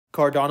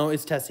Cardano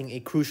is testing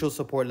a crucial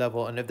support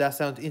level, and if that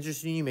sounds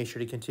interesting to you, make sure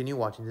to continue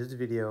watching this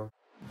video.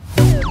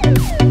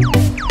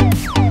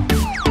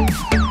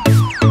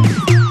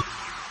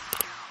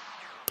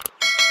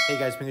 Hey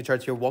guys, Pingu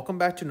Charts here. Welcome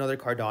back to another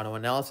Cardano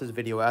analysis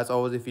video. As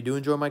always, if you do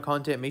enjoy my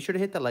content, make sure to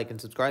hit that like and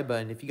subscribe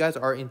button. If you guys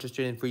are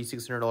interested in free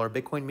 $600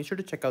 Bitcoin, make sure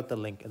to check out the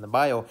link in the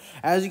bio.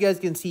 As you guys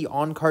can see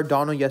on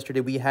Cardano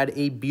yesterday, we had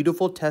a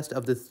beautiful test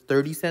of this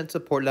 30-cent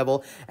support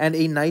level and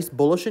a nice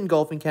bullish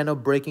engulfing candle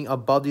breaking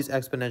above these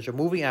exponential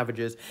moving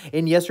averages.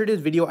 In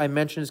yesterday's video, I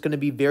mentioned it's going to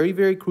be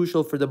very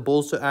crucial for the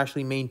bulls to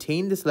actually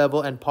maintain this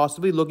level and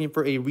possibly looking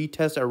for a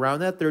retest around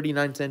that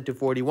 39 cent to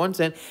 41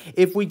 cent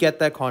if we get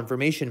that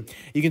confirmation.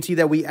 You can see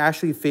that we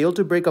actually failed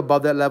to break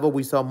above that level.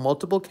 We saw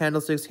multiple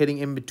candlesticks hitting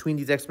in between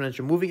these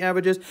exponential moving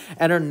averages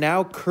and are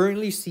now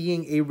currently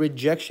seeing a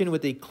rejection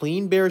with a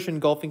clean bearish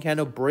engulfing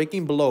candle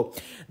breaking below.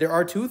 There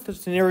are two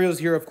scenarios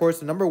here, of course.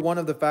 The number one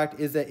of the fact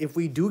is that if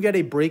we do get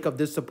a break of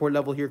this support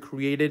level here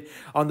created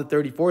on the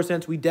 34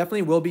 cents, we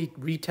definitely will be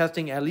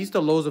retesting at least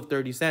the lows of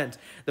 30 cents.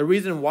 The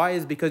reason why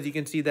is because you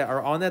can see that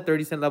on that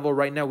 30-cent level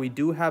right now, we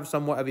do have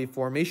somewhat of a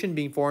formation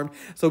being formed.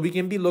 So we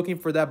can be looking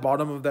for that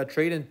bottom of that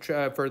trade and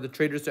for the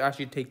traders to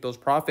actually take those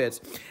profits.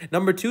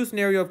 Number two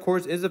scenario, of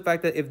course, is the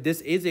fact that if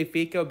this is a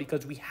fake out,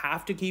 because we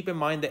have to keep in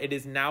mind that it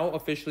is now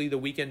officially the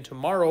weekend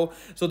tomorrow,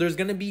 so there's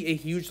going to be a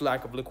huge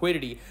lack of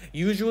liquidity.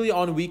 Usually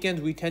on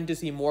weekends, we tend to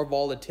see more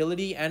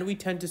volatility and we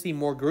tend to see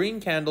more green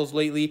candles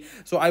lately.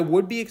 So I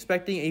would be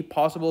expecting a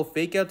possible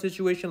fake out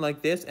situation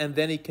like this and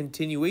then a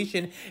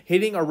continuation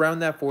hitting around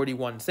that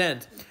 41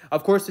 cents.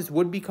 Of course, this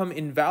would become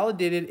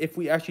invalidated if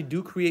we actually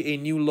do create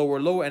a new lower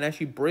low and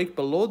actually break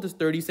below this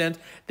 30 cents.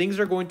 Things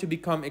are going to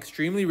become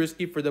extremely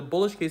risky for the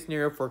bullish case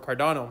scenario for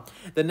Cardano.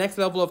 The next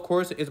level, of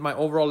course, is my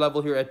overall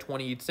level here at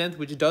 28 cents,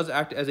 which does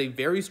act as a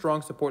very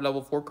strong support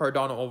level for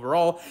Cardano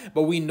overall.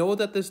 But we know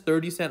that this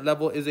 30-cent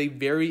level is a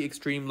very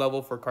extreme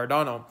level for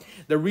Cardano.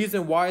 The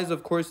reason why is,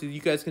 of course, as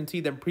you guys can see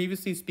that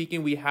previously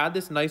speaking, we had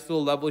this nice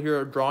little level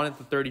here drawn at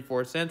the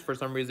 34 cents. For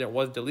some reason, it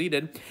was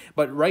deleted.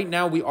 But right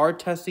now, we are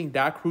testing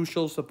that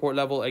crucial support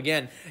level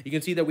again. You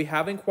can see that we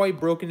haven't quite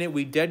broken it.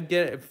 We did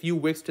get a few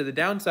wicks to the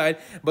downside,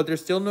 but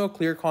there's still no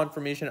clear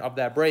confirmation of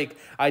that break.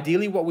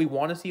 Ideally, what we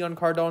want to see on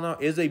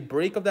Cardano is a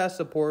break of that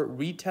support,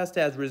 retest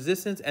as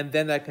resistance, and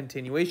then that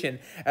continuation.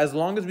 As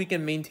long as we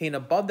can maintain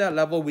above that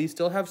level, we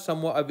still have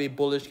somewhat of a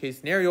bullish case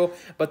scenario,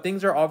 but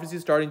things are obviously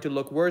starting to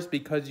look worse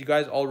because you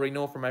guys already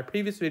know from my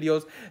previous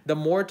videos, the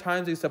more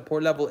times a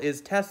support level is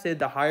tested,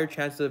 the higher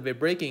chances of it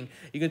breaking.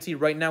 You can see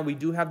right now we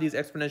do have these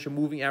exponential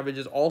moving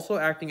averages also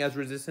acting as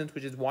resistance,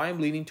 which is why I'm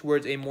leaning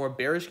towards a more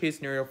bearish case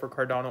scenario for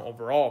Cardano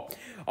overall.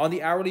 On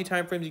the hourly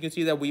time frames, you can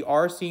see that we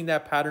are seeing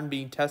that pattern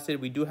being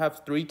tested. We do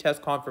have 3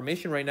 test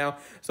confirmation right now,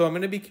 so I'm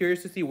going to be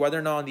curious to see whether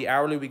or not on the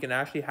hourly we can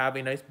actually have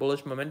a nice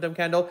bullish momentum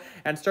candle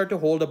and start to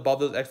hold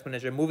above those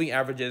exponential moving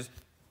averages.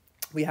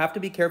 We have to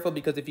be careful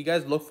because if you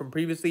guys look from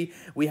previously,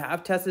 we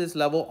have tested this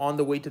level on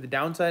the way to the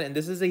downside, and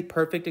this is a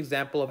perfect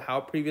example of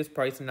how previous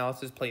price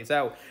analysis plays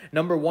out.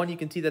 Number one, you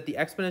can see that the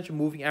exponential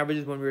moving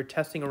averages, when we were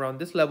testing around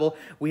this level,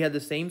 we had the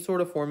same sort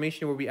of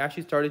formation where we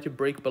actually started to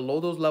break below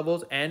those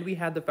levels, and we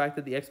had the fact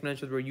that the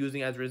exponentials were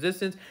using as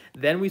resistance.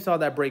 Then we saw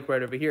that break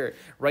right over here.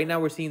 Right now,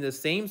 we're seeing the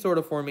same sort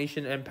of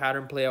formation and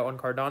pattern play out on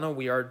Cardano.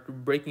 We are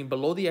breaking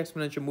below the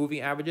exponential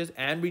moving averages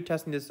and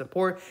retesting this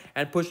support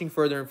and pushing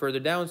further and further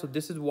down. So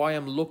this is why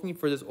I'm looking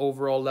for this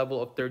overall level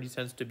of 30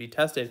 cents to be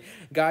tested.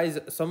 Guys,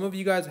 some of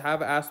you guys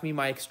have asked me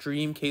my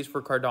extreme case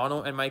for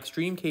Cardano, and my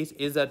extreme case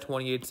is at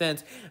 28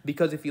 cents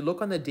because if you look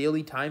on the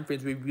daily time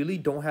frames, we really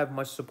don't have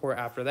much support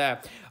after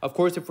that. Of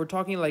course, if we're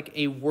talking like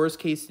a worst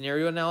case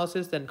scenario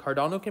analysis, then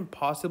Cardano can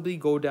possibly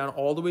go down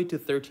all the way to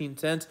 13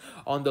 cents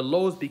on the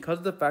lows because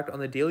of the fact on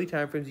the daily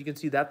time frames, you can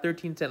see that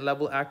 13-cent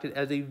level acted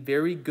as a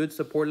very good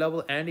support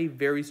level and a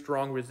very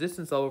strong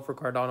resistance level for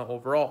Cardano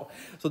overall.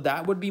 So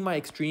that would be my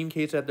extreme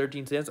case at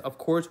 13 cents. Of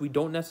course, we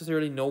don't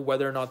necessarily know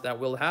whether or not that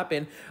will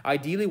happen.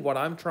 Ideally, what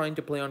I'm trying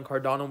to play on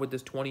Cardano with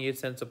this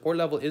 28-cent support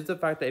level is the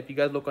fact that if you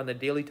guys look on the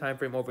daily time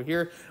frame over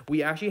here,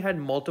 we actually had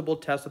multiple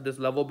tests of this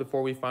level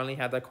before we finally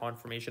had that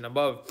confirmation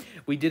above.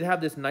 We did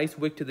have this nice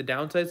wick to the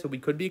downside, so we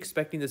could be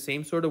expecting the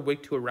same sort of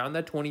wick to around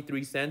that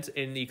 23 cents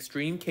in the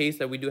extreme case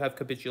that we do have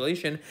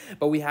capitulation,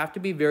 but we have to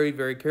be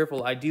very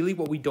careful. Ideally,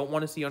 what we don't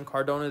want to see on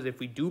Cardano is if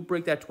we do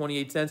break that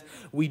 28 cents,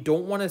 we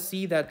don't want to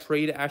see that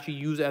trade actually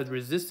used as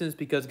resistance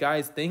because,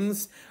 guys,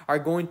 things are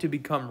going to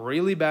become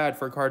really bad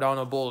for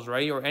Cardano bulls,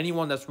 right? Or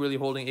anyone that's really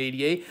holding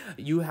ADA.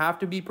 You have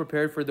to be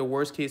prepared for the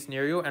worst case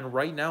scenario. And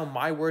right now,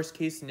 my worst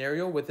case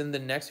scenario within the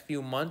next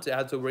few months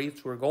as the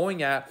rates we're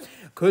going at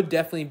could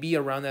definitely be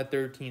around that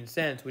 13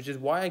 cents, which is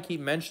why I keep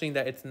mentioning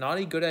that it's not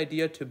a good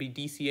idea to be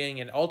DCAing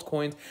in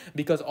altcoins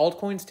because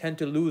altcoins tend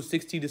to lose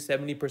 60 to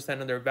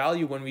 70% of their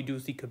value when we do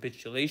see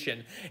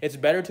capitulation. It's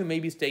better to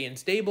maybe stay in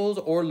stables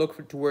or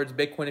look towards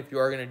Bitcoin if you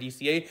are going to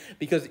DCA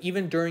because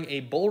even during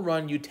a bull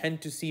run, you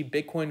tend to see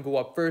Bitcoin go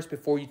up up first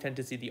before you tend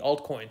to see the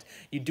altcoins.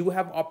 You do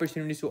have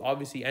opportunities to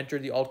obviously enter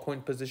the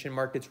altcoin position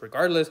markets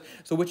regardless,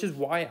 so which is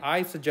why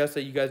I suggest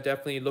that you guys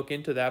definitely look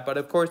into that. But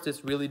of course,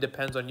 this really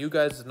depends on you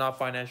guys. It's not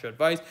financial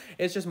advice.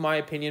 It's just my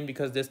opinion,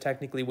 because this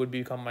technically would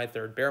become my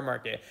third bear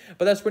market.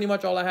 But that's pretty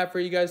much all I have for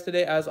you guys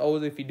today. As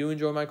always, if you do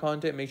enjoy my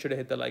content, make sure to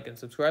hit the like and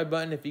subscribe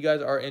button. If you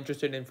guys are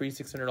interested in free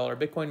 $600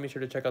 Bitcoin, make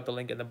sure to check out the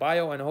link in the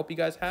bio, and I hope you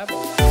guys have